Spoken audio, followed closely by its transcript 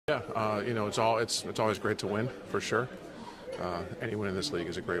Yeah, it's always great to win for sure. Any win in this league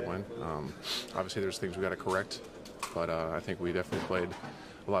is a great win. Obviously, there's things we got to correct, but I think we definitely played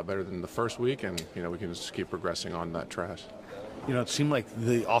a lot better than the first week, and we can just keep progressing on that track. It seemed like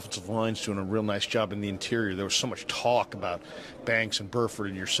the offensive line's doing a real nice job in the interior. There was so much talk about Banks and Burford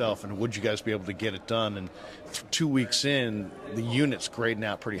and yourself, and would you guys be able to get it done? And 2 weeks in, the unit's grading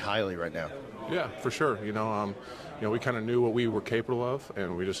out pretty highly right now. Yeah, for sure. We kind of knew what we were capable of,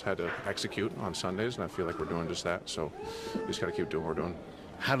 and we just had to execute on Sundays, and I feel like we're doing just that. So we just got to keep doing what we're doing.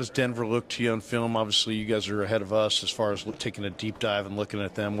 How does Denver look to you on film? Obviously, you guys are ahead of us as far as taking a deep dive and looking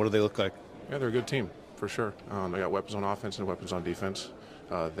at them. What do they look like? Yeah, they're a good team, for sure. They got weapons on offense and weapons on defense.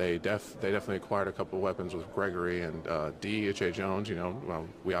 They definitely acquired a couple of weapons with Gregory and D.H.A. Jones.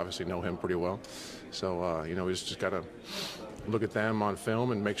 We obviously know him pretty well. So, we just got to look at them on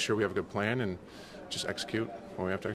film and make sure we have a good plan and just execute when we have to